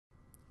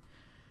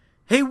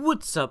Hey,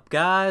 what's up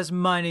guys?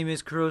 My name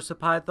is Kurosa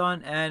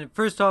Python, and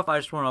first off I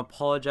just want to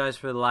apologize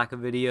for the lack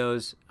of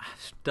videos.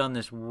 I've done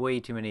this way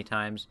too many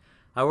times.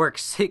 I work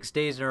 6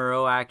 days in a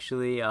row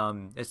actually.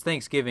 It's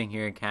Thanksgiving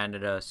here in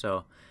Canada,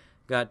 so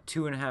got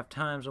 2.5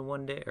 times on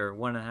one day, or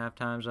 1.5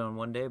 times on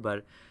one day,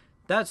 but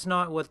that's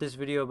not what this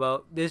video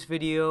about. This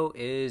video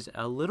is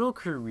a little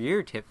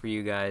career tip for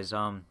you guys.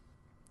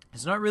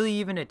 It's not really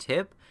even a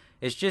tip,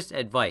 it's just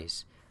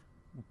advice.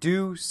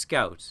 Do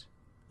scouts.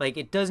 Like,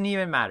 it doesn't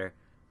even matter.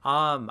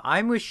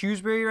 I'm with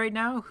Shrewsbury right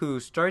now, who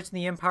starts in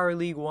the Empire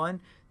League 1.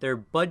 Their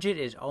budget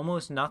is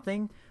almost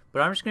nothing,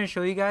 but I'm just going to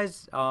show you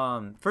guys.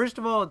 First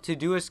of all, to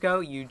do a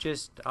scout,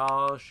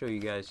 I'll show you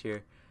guys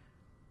here.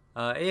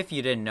 If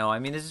you didn't know, I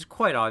mean, this is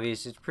quite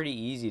obvious. It's pretty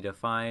easy to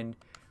find.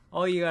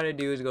 All you got to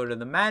do is go to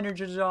the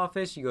manager's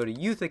office, you go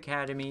to Youth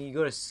Academy, you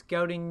go to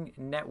Scouting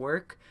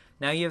Network.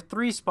 Now, you have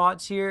 3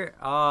 spots here.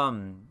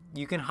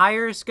 You can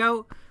hire a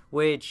scout,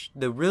 which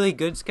the really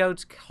good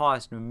scouts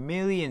cost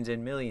millions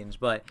and millions,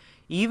 but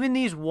even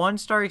these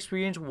 1-star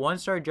experience,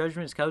 1-star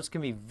judgment scouts can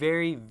be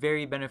very,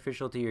 very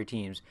beneficial to your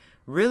teams.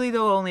 Really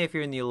though, only if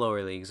you're in the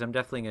lower leagues. I'm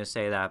definitely gonna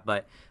say that.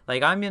 But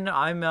like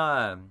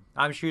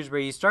I'm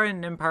Shrewsbury. You start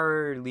in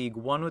Empire League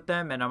 1 with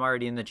them, and I'm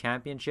already in the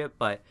championship.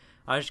 But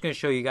I'm just gonna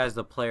show you guys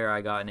the player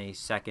I got in a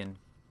second.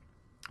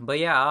 But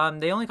yeah,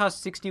 they only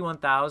cost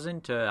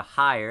 61,000 to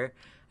hire,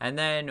 and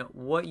then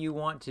what you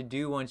want to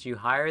do once you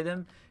hire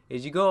them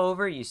is you go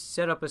over, you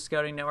set up a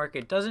scouting network.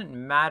 It doesn't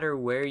matter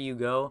where you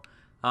go.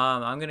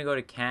 I'm gonna go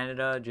to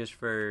Canada just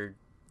for,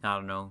 I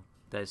don't know,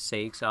 the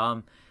sakes.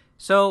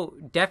 So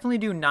definitely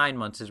do 9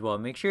 months as well.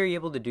 Make sure you're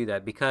able to do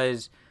that,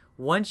 because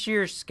once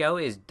your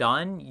scout is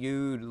done,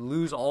 you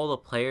lose all the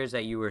players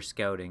that you were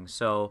scouting.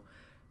 So,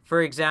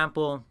 for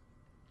example,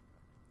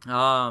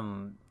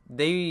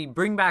 they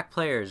bring back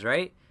players,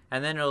 right?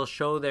 And then it'll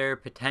show their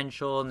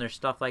potential and their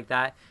stuff like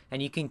that,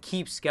 and you can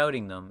keep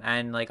scouting them.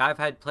 And like, I've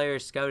had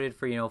players scouted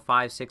for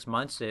 5-6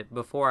 months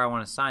before I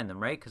want to sign them,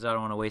 right? Because I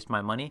don't want to waste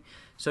my money.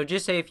 So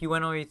just say if you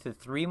went only to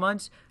 3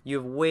 months, you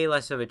have way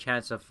less of a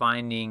chance of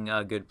finding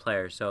a good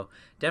player. So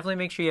definitely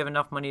make sure you have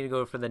enough money to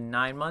go for the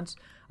 9 months.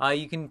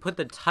 You can put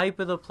the type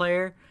of the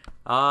player.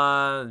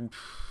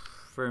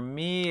 For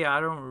me,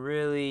 I don't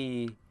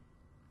really,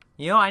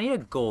 I need a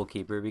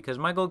goalkeeper, because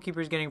my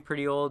goalkeeper is getting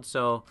pretty old.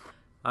 So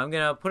I'm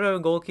going to put a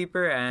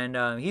goalkeeper,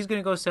 and he's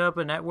going to go set up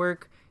a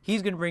network.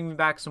 He's going to bring me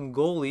back some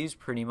goalies,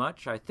 pretty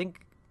much. I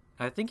think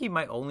he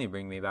might only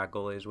bring me back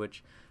goalies,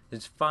 which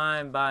is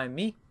fine by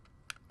me.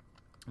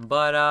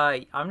 But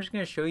I'm just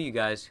going to show you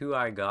guys who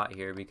I got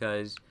here,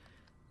 because,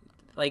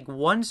 like,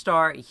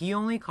 1-star, he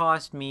only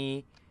cost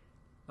me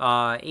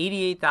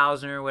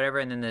 88,000 or whatever,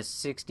 and then the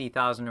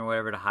 60,000 or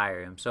whatever to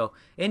hire him. So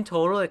in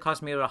total, it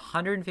cost me about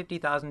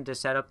 150,000 to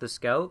set up the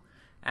scout.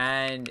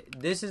 And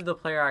this is the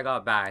player I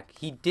got back.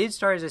 He did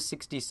start as a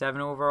 67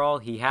 overall.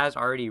 He has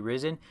already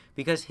risen,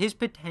 because his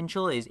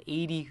potential is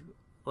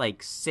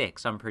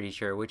 86, I'm pretty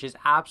sure, which is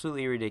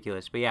absolutely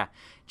ridiculous. But yeah,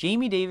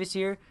 Jamie Davis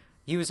here.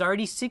 He was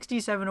already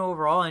 67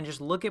 overall, and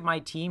just look at my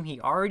team. He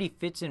already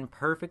fits in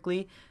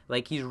perfectly.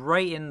 Like, he's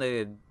right in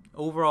the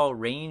overall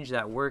range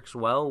that works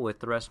well with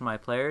the rest of my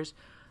players.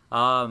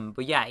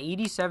 But yeah,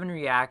 87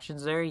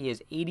 reactions there. He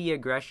has 80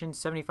 aggression,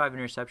 75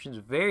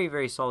 interceptions. Very,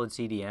 very solid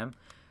CDM.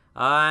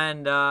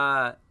 And,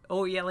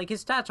 oh yeah, like,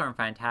 his stats aren't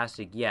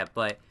fantastic yet,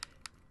 but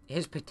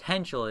his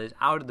potential is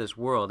out of this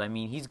world. I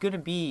mean, he's going to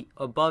be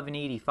above an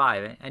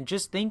 85. And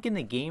just think in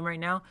the game right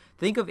now,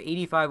 think of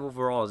 85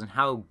 overalls and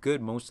how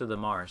good most of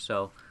them are.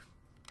 So,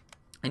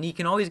 and you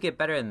can always get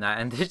better than that.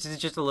 And this is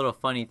just a little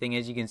funny thing.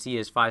 As you can see,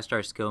 his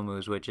 5-star skill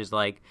moves, which is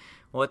like,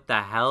 what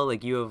the hell?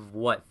 Like, you have,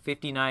 what,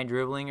 59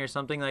 dribbling or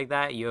something like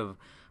that? You have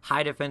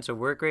high defensive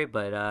work rate,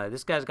 but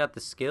this guy's got the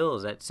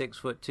skills at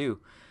 6'2".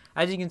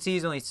 As you can see,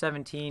 he's only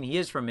 17. He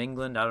is from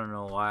England. I don't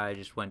know why I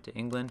just went to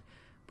England.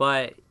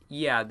 But,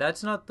 yeah,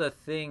 that's not the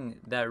thing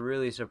that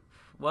really...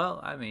 Well,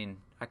 I mean,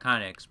 I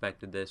kind of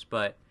expected this.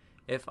 But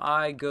if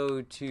I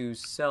go to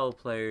sell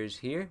players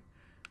here,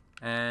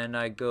 and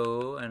I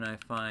go and I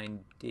find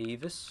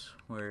Davis.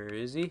 Where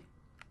is he?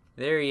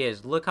 There he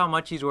is. Look how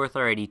much he's worth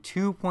already.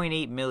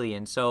 2.8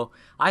 million. So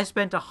I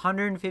spent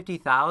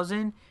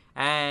 150,000,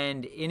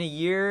 and in a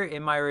year,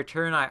 in my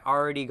return, I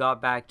already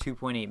got back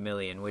 2.8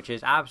 million, which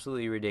is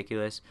absolutely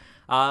ridiculous.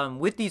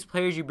 With these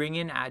players you bring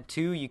in at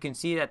 2, you can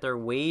see that their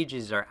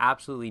wages are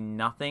absolutely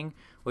nothing,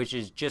 which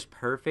is just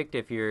perfect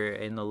if you're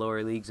in the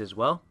lower leagues as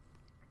well.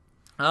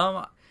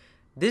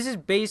 This is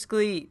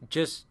basically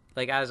just,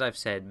 like, as I've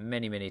said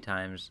many, many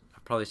times,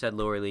 I've probably said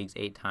lower leagues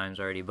 8 times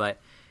already, but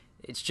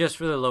it's just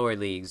for the lower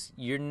leagues.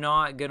 You're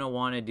not going to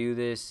want to do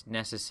this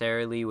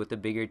necessarily with the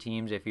bigger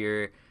teams. If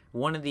you're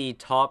one of the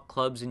top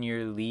clubs in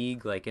your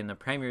league, like in the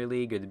Premier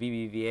League or the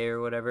BBVA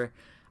or whatever,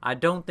 I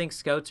don't think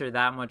scouts are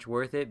that much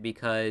worth it,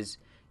 because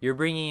you're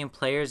bringing in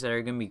players that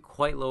are going to be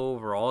quite low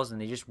overalls, and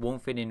they just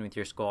won't fit in with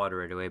your squad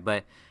right away.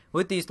 But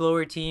with these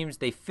lower teams,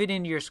 they fit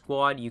into your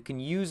squad. You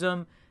can use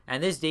them.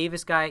 And this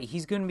Davis guy,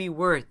 he's going to be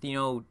worth,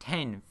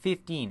 10,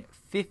 15,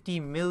 50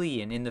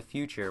 million in the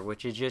future,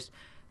 which is just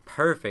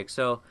perfect.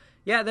 So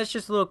yeah, that's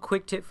just a little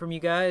quick tip from you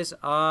guys.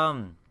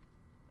 Little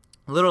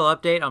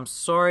update. I'm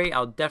sorry.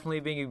 I'll definitely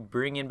be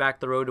bringing back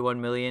the road to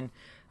 1 million.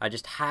 I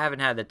just haven't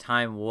had the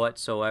time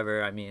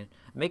whatsoever. I mean,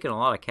 I'm making a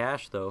lot of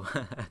cash though.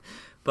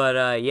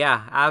 But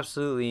yeah,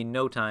 absolutely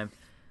no time.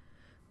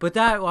 But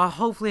that, well, I'll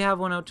hopefully have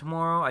one out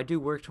tomorrow. I do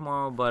work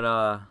tomorrow, but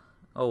oh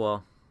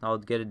well. I'll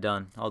get it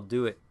done. I'll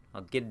do it.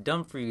 I'll get it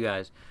done for you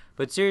guys.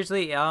 But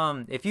seriously,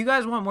 if you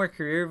guys want more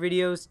career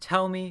videos,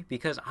 tell me,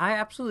 because I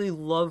absolutely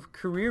love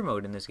career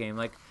mode in this game.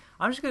 Like,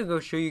 I'm just going to go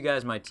show you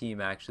guys my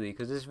team, actually,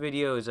 because this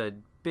video is a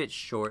bit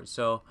short.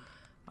 So,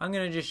 I'm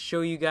going to just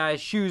show you guys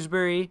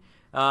Shrewsbury.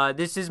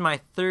 This is my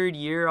 3rd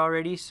year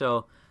already,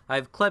 so I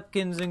have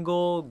Klepkins in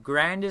goal,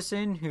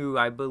 Grandison, who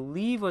I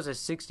believe was a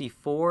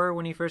 64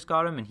 when he first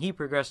got him, and he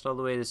progressed all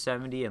the way to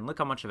 70, and look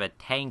how much of a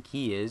tank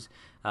he is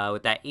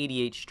with that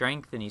 88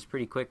 strength, and he's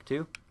pretty quick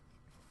too.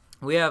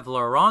 We have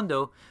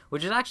Lorondo,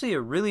 which is actually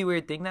a really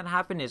weird thing that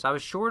happened. Is I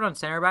was short on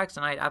center backs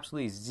and I had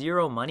absolutely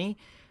zero money,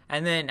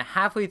 and then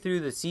halfway through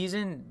the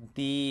season,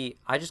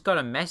 I just got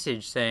a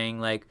message saying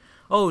like,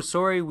 "Oh,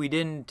 sorry, we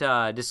didn't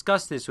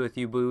discuss this with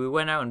you, but we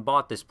went out and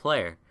bought this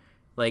player."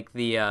 Like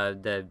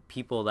the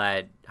people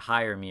that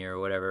hire me or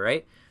whatever,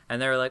 right?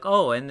 And they were like,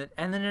 "Oh," and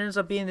then it ends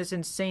up being this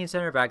insane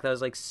center back that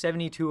was like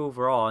 72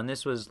 overall, and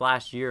this was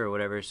last year or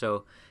whatever.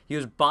 So he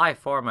was by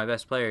far my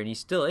best player, and he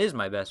still is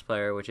my best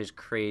player, which is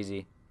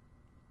crazy.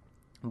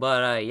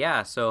 But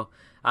yeah, so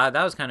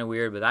that was kind of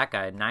weird. But that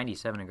guy had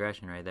 97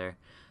 aggression right there.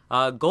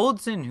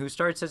 Goldson, who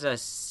starts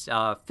as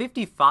a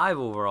 55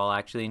 overall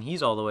actually, and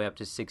he's all the way up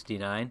to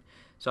 69.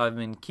 So I've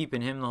been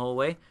keeping him the whole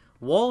way.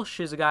 Walsh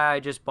is a guy I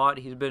just bought.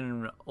 He's been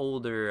an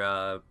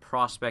older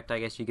prospect, I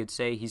guess you could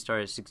say. He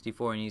started at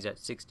 64 and he's at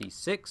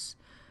 66.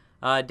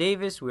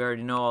 Davis, we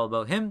already know all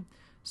about him.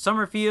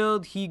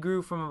 Summerfield, he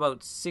grew from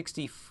about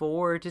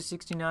 64 to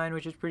 69,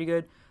 which is pretty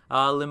good.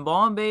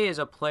 Limbombe is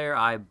a player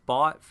I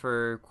bought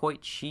for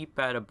quite cheap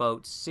at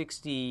about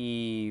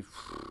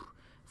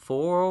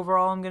 64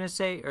 overall, I'm going to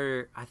say.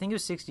 Or I think it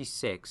was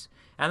 66.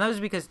 And that was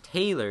because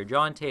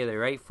John Taylor,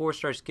 right?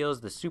 4-star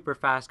skills, the super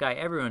fast guy.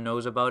 Everyone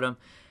knows about him.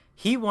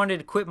 He wanted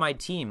to quit my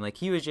team. Like,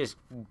 he was just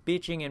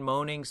bitching and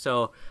moaning.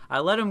 So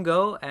I let him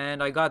go,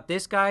 and I got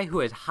this guy who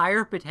has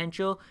higher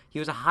potential. He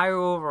was a higher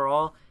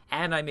overall,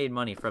 and I made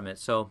money from it.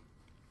 So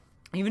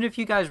even if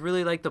you guys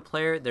really like the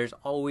player, there's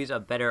always a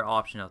better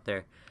option out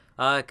there.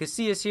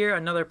 Casillas here,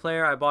 another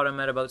player. I bought him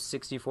at about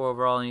 64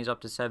 overall, and he's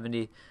up to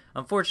 70.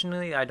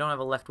 Unfortunately, I don't have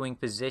a left wing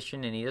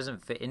position, and he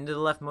doesn't fit into the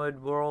left mid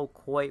role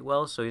quite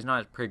well, so he's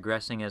not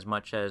progressing as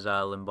much as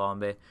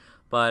Limbombe.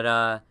 But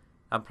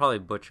I'm probably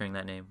butchering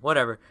that name.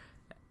 Whatever.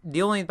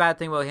 The only bad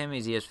thing about him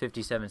is he has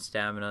 57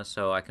 stamina,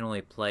 so I can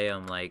only play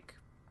him like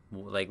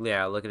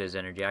yeah, look at his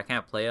energy. I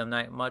can't play him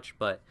that much,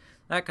 but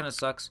that kind of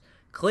sucks.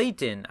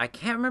 Clayton, I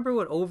can't remember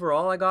what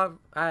overall I got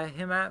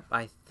him at.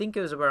 I think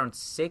it was around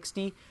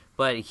 60,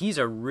 but he's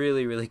a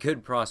really, really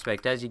good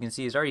prospect. As you can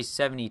see, he's already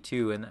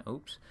 72, and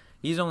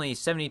he's only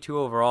 72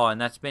 overall, and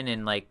that's been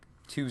in like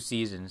 2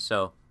 seasons,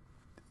 so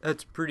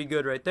that's pretty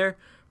good right there.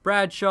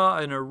 Bradshaw,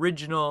 an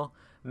original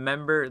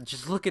member.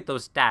 Just look at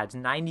those stats: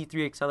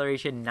 93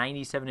 acceleration,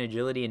 97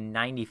 agility, and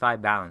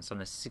 95 balance on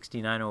a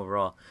 69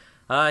 overall.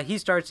 He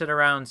starts at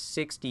around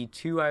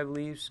 62, I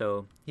believe,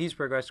 so he's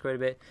progressed quite a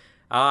bit.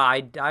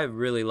 I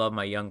really love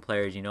my young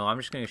players, you know. I'm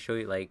just going to show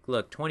you, like,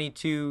 look,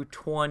 22,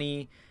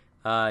 20,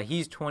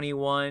 he's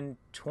 21,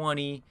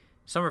 20.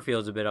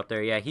 Summerfield's a bit up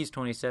there. Yeah, he's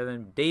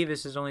 27.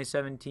 Davis is only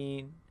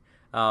 17.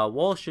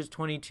 Walsh is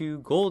 22.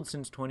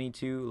 Goldson's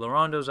 22.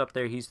 Lorondo's up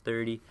there. He's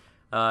 30.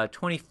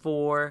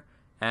 24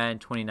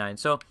 and 29.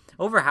 So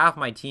over half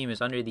my team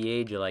is under the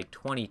age of like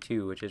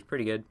 22, which is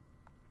pretty good.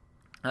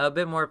 A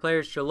bit more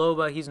players.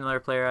 Chaloba, he's another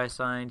player I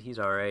signed. He's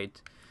all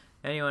right.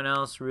 Anyone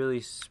else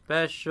really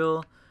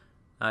special?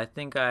 I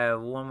think I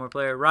have one more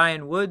player.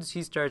 Ryan Woods,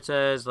 he starts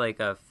as like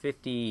a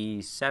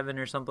 57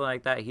 or something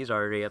like that. He's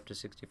already up to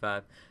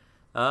 65.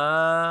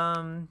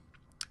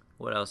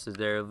 What else is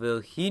there?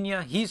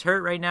 Vilhena, he's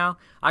hurt right now.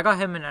 I got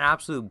him in an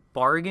absolute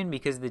bargain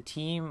because the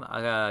team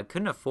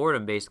couldn't afford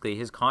him, basically.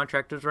 His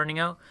contract was running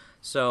out.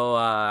 So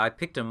I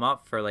picked him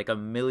up for like $1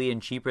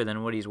 million cheaper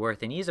than what he's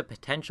worth. And he has a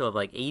potential of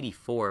like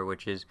 84,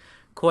 which is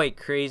quite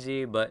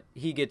crazy. But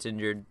he gets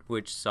injured,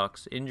 which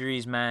sucks.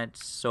 Injuries, man,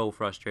 so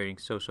frustrating.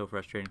 So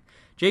frustrating.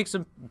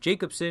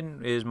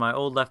 Jacobson is my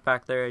old left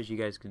back there, as you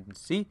guys can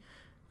see.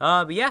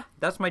 But yeah,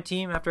 that's my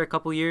team after a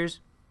couple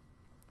years.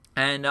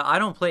 And I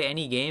don't play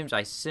any games.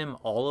 I sim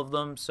all of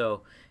them.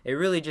 So it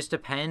really just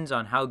depends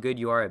on how good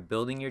you are at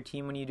building your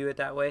team when you do it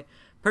that way.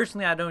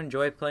 Personally, I don't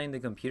enjoy playing the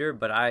computer,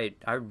 but I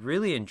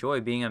really enjoy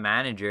being a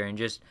manager and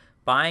just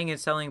buying and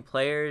selling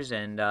players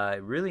and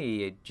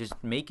really just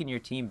making your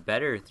team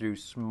better through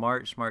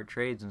smart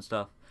trades and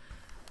stuff.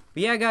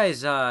 But yeah,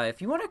 guys,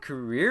 if you want a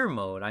career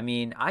mode, I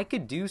mean, I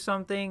could do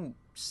something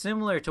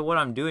similar to what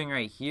I'm doing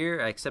right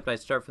here, except I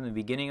start from the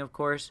beginning, of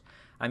course.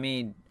 I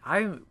mean,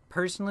 I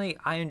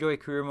enjoy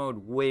career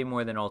mode way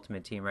more than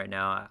Ultimate Team right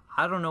now.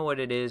 I don't know what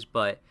it is,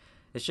 but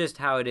it's just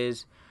how it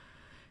is.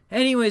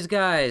 Anyways,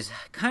 guys,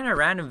 kind of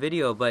random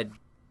video, but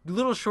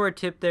little short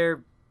tip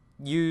there.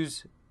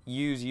 use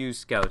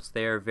scouts.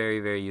 They are very,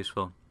 very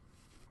useful.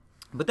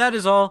 But that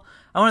is all.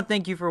 I want to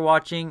thank you for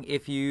watching.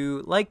 If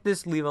you like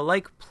this, leave a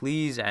like,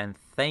 please, and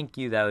thank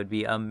you. That would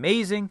be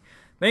amazing.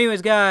 But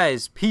anyways,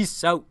 guys,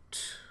 peace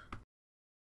out.